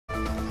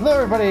Hello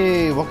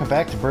everybody! Welcome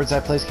back to Bird's Eye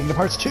Plays Kingdom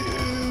Hearts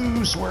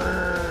 2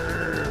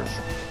 Swerve!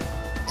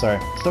 Sorry,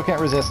 still can't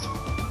resist.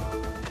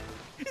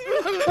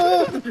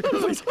 I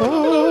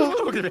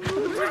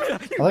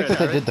like that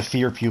they did the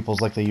fear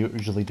pupils like they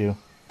usually do.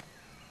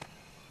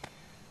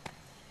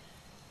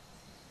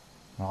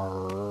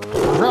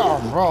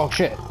 Oh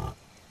shit!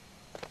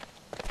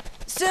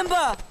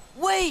 Simba!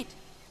 Wait!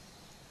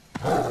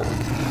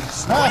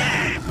 It's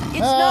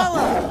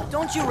Nala!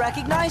 Don't you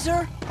recognize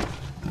her?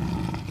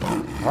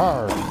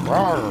 Rawr,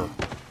 rawr.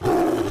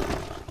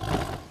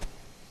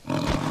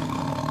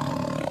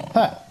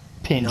 Ha!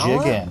 Pinned you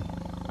Nala? again.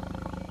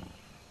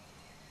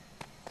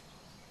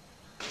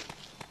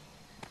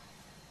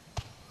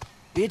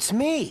 It's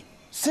me,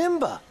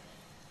 Simba.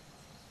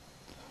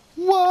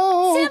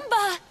 Whoa!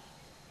 Simba!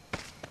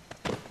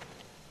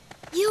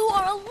 You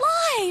are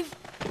alive!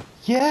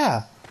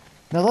 Yeah!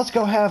 Now let's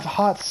go have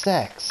hot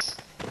sex.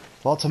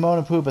 While Timon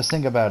and Pumbaa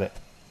sing about it.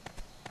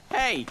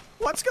 Hey,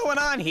 what's going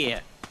on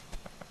here?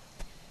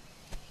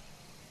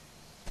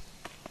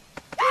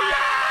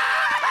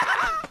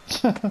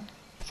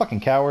 Fucking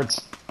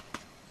cowards.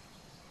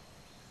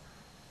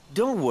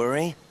 Don't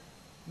worry.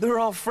 They're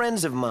all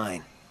friends of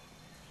mine.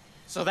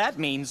 So that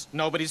means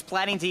nobody's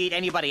planning to eat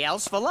anybody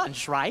else for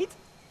lunch, right?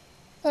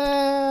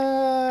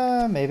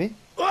 Maybe.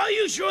 Are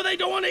you sure they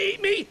don't want to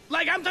eat me?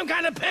 Like I'm some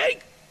kind of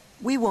pig?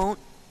 We won't,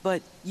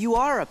 but you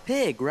are a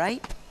pig,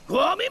 right?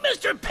 Call me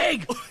Mr.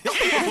 Pig!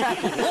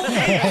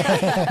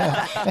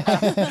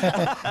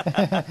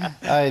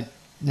 I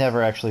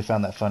never actually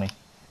found that funny.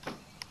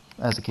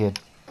 As a kid.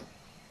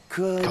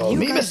 Could Call you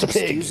me guys Mr.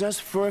 Pig. excuse us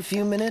for a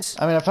few minutes?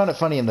 I mean, I found it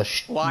funny in the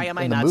Why am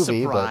I in the not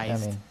movie,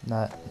 surprised? but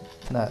I mean,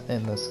 not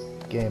in this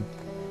game.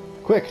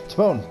 Quick,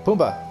 Timon,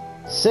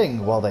 Pumbaa,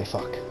 sing while they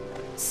fuck.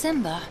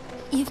 Simba,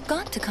 you've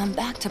got to come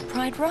back to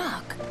Pride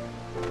Rock.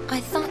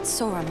 I thought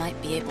Sora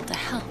might be able to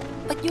help,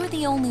 but you're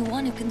the only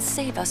one who can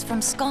save us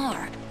from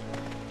Scar.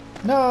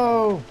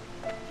 No!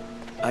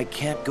 I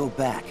can't go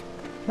back.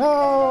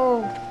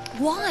 No!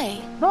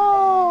 Why?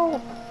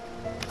 No!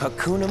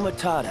 Hakuna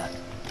Matata.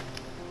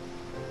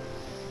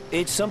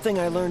 It's something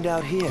I learned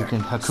out here. You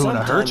can Hakuna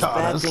Sometimes Hurtadas.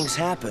 bad things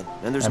happen,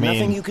 and there's I mean-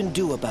 nothing you can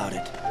do about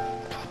it.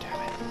 God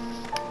damn it.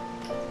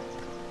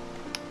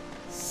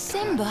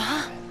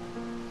 Simba?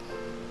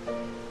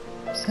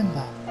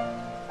 Simba,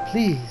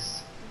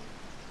 please.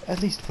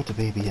 At least put a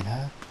baby in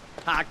her.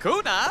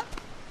 Hakuna?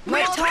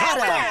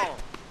 Matata!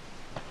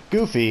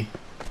 Goofy.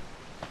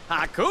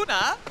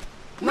 Hakuna?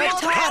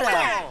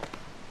 Matata!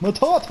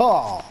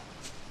 Matata!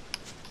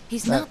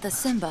 He's not the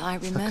Simba I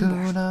remember.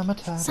 Hakuna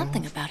Matata.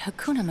 Something about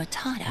Hakuna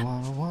Matata.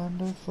 What a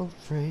wonderful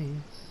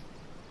phrase.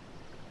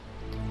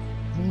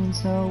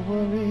 Means no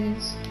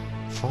worries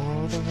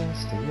for the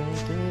rest of your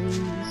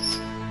days.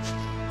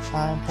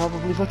 I'm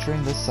probably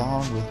butchering this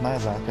song with my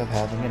lack of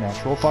having an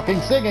actual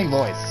fucking singing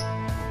voice.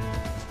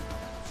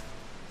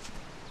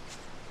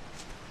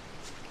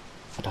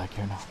 But I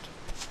care not.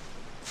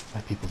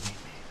 My people need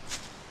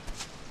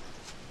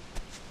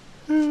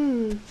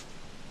me.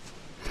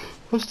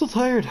 I'm still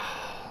tired.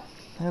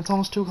 And it's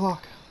almost 2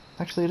 o'clock.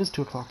 Actually, it is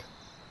 2 o'clock.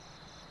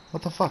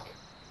 What the fuck?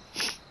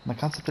 My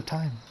concept of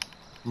time.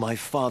 My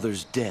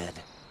father's dead,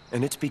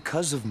 and it's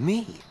because of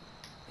me.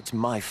 It's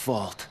my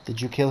fault.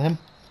 Did you kill him?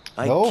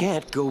 I No?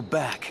 can't go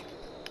back.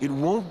 It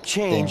won't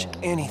change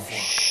anything.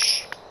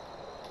 Shh.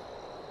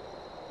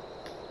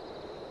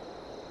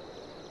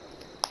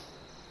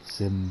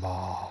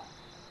 Simba.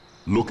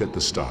 Look at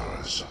the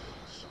stars.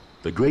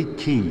 The great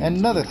kings. And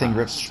another of the thing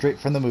ripped past straight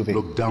from the movie.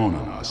 Look down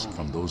on us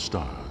from those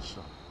stars.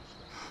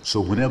 So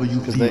whenever you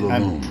Because feel alone,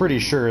 I'm pretty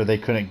sure they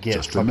couldn't get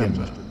just fucking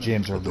remember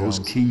James Earl that those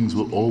Jones. kings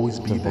will always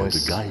be The there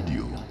voice. to guide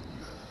you.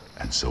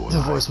 And so will To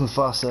I. voice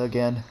Mufasa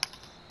again.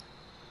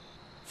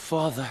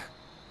 Father,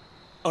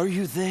 are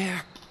you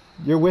there?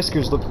 Your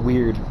whiskers look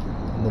weird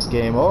in this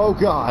game. Oh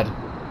god!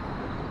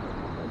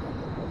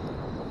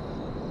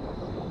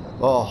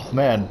 Oh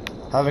man,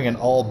 having an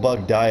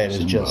all-bug diet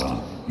is just...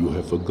 Simba, you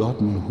have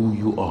forgotten who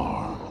you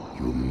are.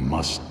 You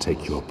must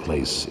take your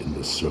place in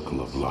the circle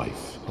of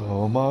life.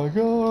 Oh my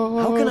god!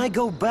 How can I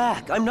go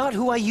back? I'm not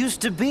who I used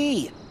to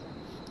be.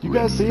 You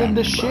guys seeing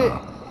this shit?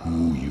 Remember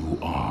who you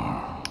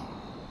are.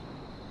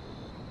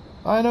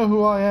 I know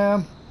who I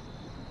am.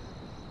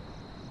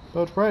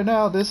 But right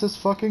now, this is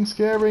fucking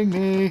scaring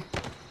me.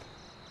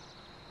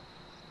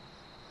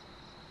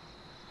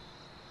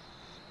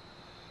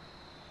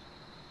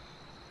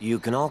 You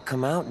can all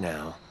come out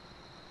now.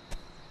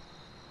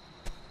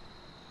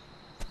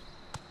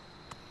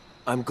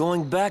 I'm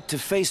going back to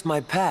face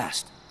my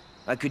past.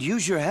 I could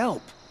use your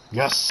help.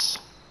 Yes!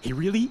 He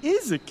really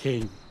is a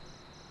king.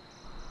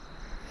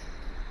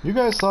 You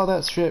guys saw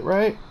that shit,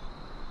 right?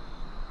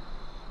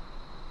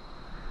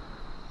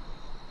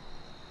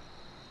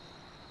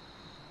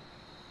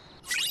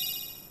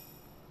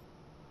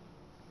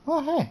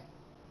 Oh, hey.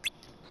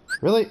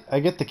 Really? I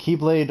get the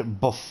Keyblade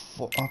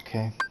before...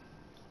 Okay.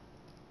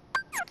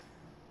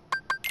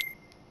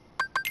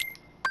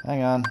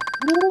 Hang on.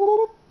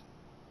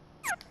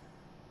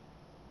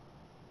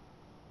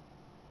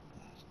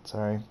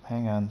 Sorry,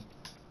 hang on.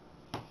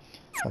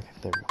 Okay,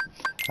 there we go.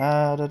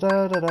 Da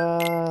da da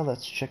da.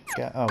 Let's check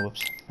out. Oh,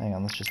 whoops. Hang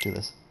on. Let's just do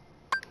this.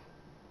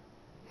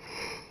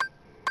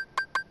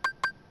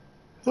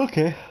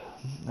 Okay.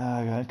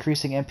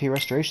 Increasing MP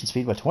restoration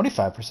speed by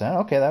 25%.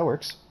 Okay, that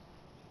works.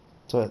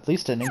 So at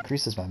least it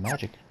increases my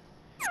magic.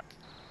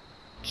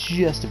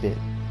 Just a bit.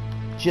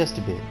 Just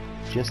a bit.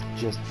 Just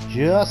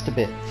a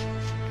bit.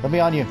 Let me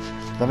on you.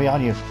 Let me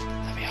on you.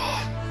 Let me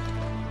on.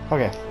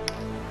 Okay.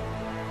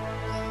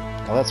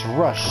 Now let's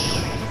rush.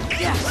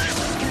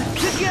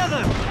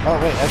 Together! Oh,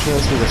 wait. Actually,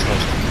 let's do this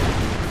first.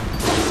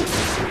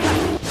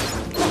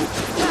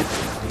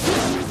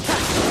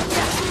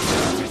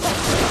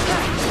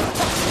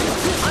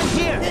 I'm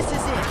here! This is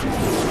it.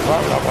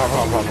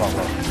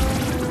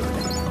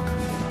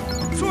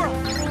 Sora!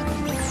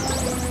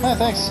 Ah,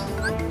 thanks.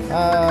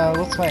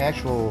 What's my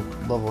actual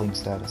leveling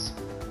status?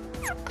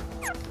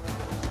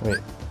 Wait,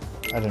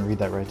 I didn't read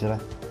that right, did I?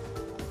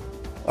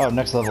 Oh,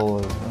 next level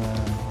of...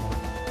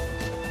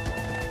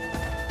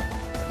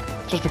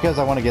 just because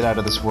I want to get out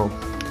of this world.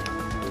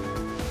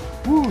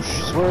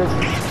 Whoosh, swerve.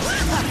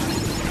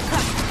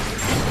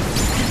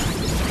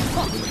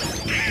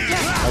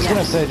 I was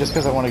gonna say, just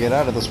because I want to get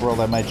out of this world,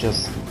 I might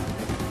just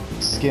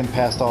skim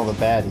past all the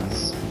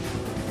baddies.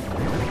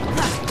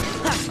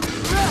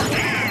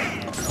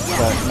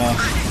 But, man.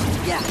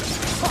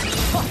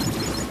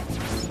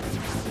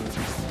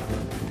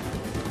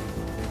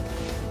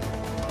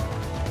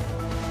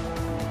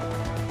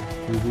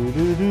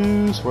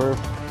 Do, swerve.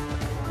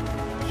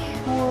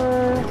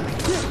 Swerve.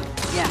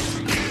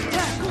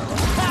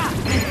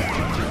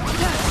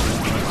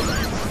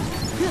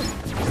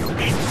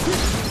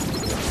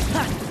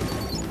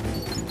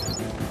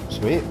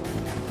 Sweet.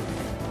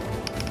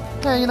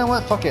 Yeah, you know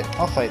what? Fuck it.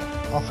 I'll fight.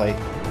 I'll fight.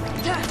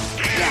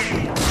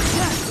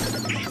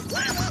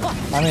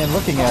 I mean,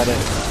 looking at it,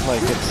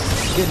 like,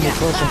 it's getting me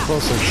closer and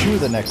closer to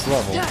the next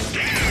level.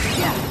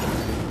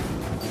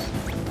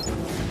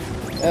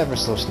 Ever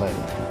so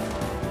slightly.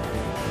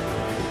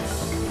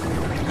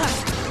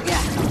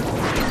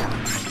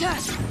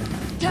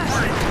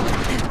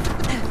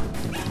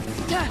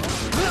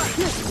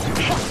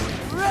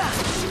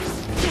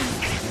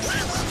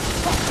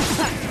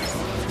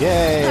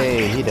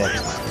 Yay! He did.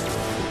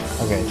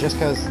 Okay, just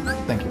cause...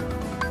 Thank you.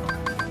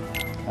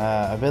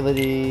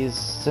 Abilities...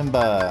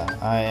 Simba.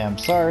 I am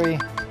sorry.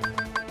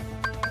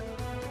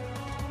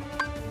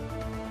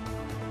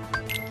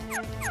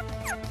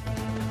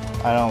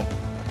 I don't...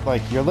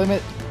 Like, your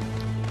limit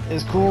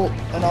is cool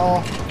and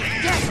all,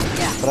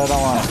 but I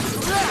don't want it.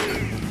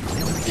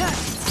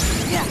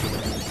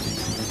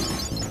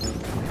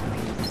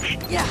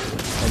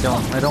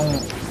 I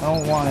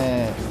don't want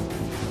it.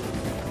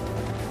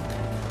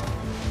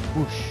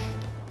 Whoosh.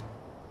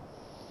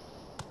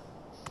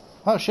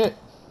 Oh shit.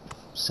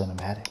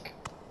 Cinematic.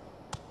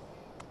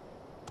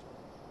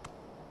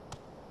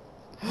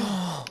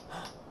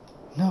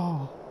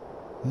 No.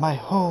 My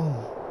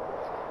home.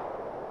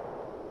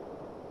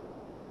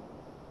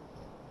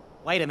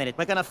 Wait a minute,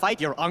 we're gonna fight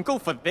your uncle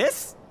for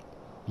this?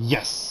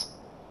 Yes.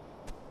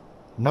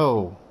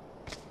 No.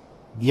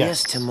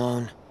 Yes,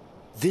 Timon.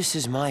 This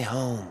is my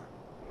home.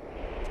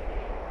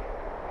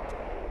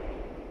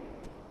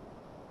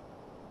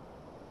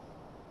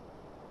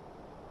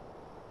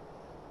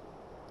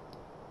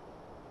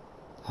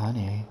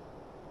 Honey,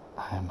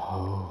 I'm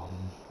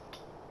home.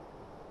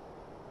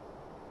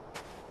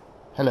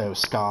 Hello,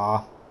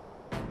 Scar.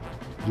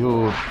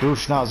 You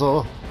douche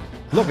nozzle.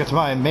 Look at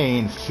my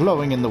mane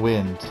flowing in the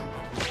wind.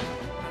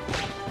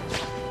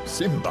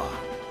 Simba,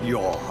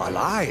 you're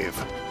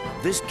alive.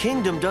 This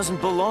kingdom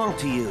doesn't belong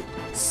to you.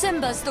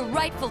 Simba's the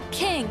rightful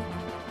king.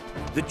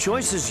 The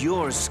choice is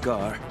yours,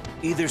 Scar.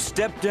 Either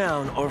step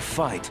down or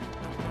fight.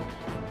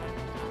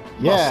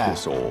 Yeah.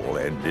 Must this all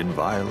end in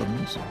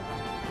violence?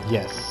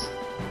 Yes.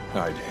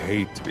 I'd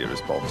hate to be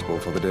responsible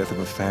for the death of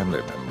a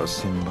family member,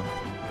 Simba.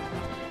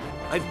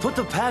 I've put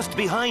the past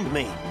behind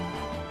me.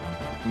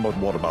 But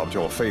what about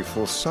your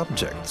faithful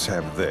subjects?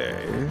 Have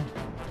they?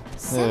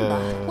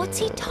 Simba, what's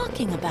he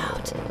talking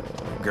about?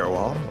 Go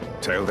on.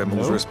 Tell them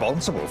who's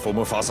responsible for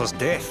Mufasa's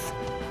death.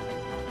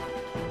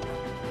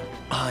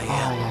 I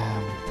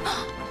am.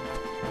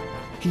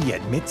 He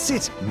admits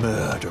it,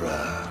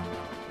 murderer.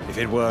 If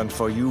it weren't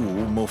for you,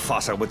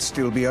 Mufasa would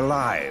still be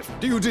alive.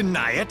 Do you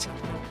deny it?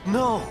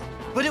 No,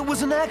 but it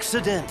was an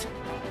accident.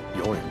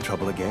 You're in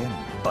trouble again.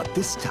 But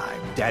this time,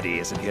 Daddy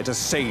isn't here to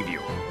save you.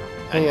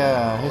 Hey,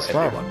 hey,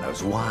 Scar. Everyone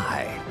knows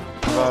why.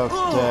 How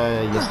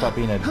about, you stop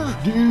being a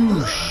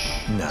douche?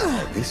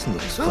 Now, this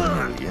looks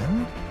familiar.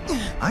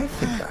 I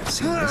think I've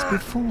seen this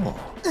before.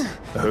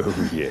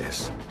 Oh,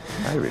 yes.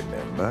 I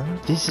remember.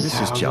 This is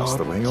how just your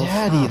the way your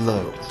daddy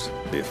father looked.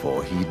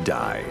 before he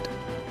died.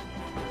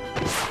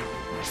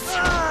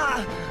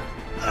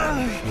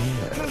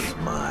 Here's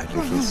my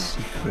little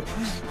secret.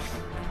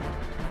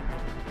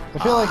 I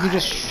feel like you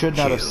just should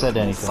not have said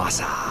anything.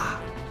 Mufasa.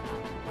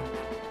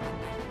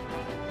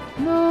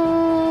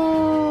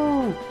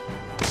 No!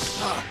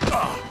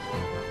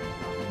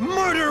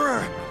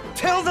 Murderer!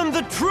 Tell them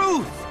the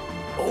truth!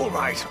 All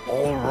right,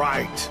 all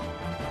right.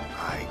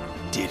 I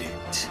did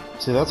it.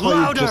 See, that's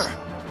why you just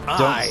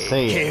don't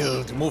say it.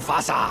 Killed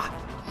Mufasa.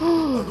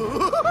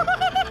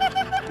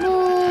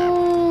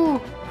 No!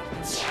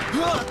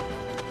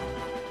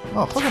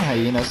 Oh, fucking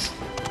hyenas.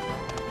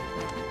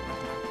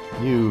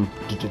 You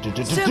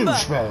Simba,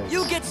 douchebags.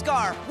 you get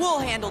Scar. We'll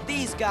handle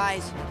these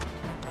guys.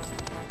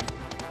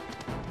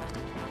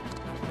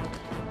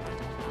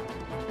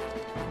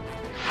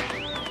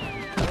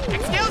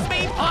 Excuse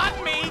me,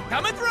 pardon me,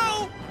 coming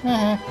through.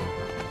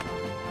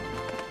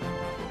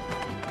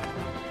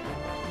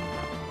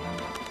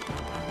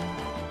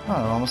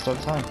 Oh, we're almost out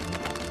of time.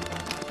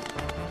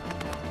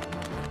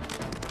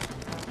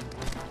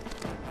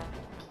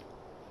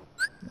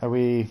 What are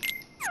we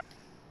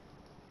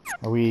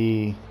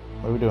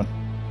doing?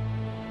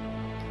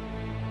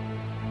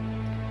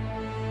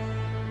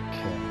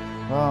 Okay.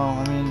 Well,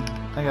 I mean,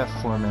 I got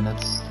 4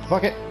 minutes.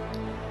 Fuck it!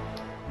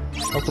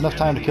 That's enough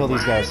time to kill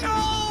these guys.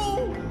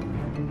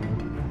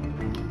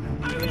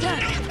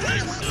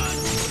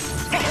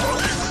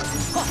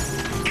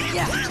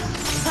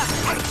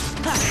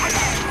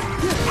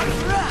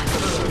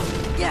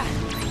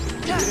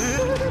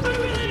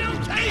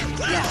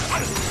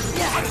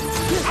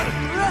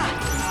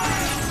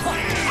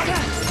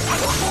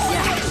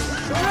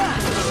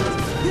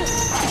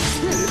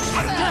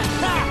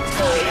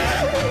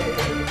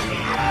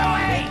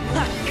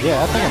 Yeah,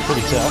 I think I'm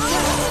pretty tough.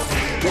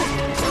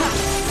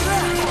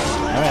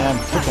 I mean, I'm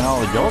freaking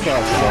all of your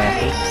guys'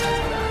 asses.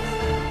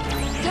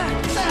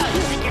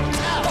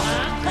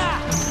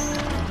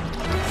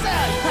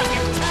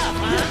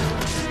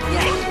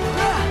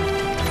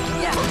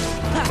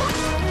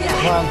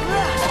 Come on.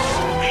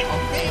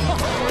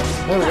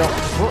 There we go.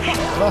 Oh,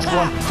 last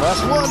one.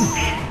 Last one.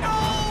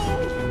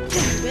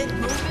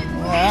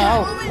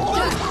 Ow.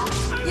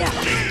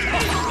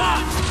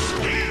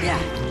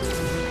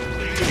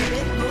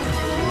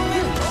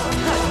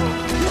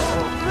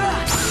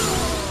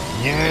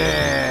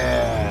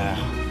 Yeah.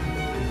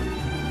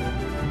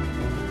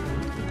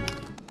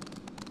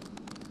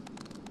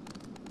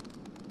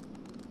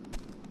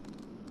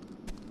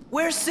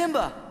 Where's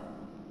Simba?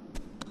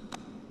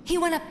 He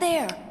went up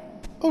there.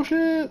 Oh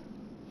shit.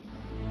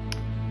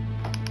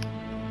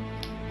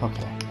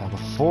 Okay, now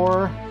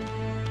before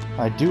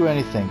I do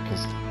anything,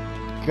 because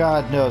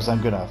God knows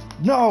I'm gonna...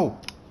 No!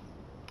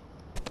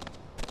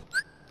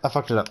 I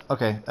fucked it up.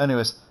 Okay,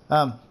 anyways.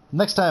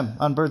 Next time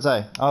on Bird's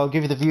Eye, I'll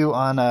give you the view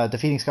on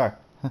defeating Scar.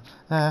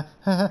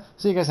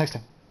 See you guys next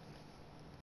time.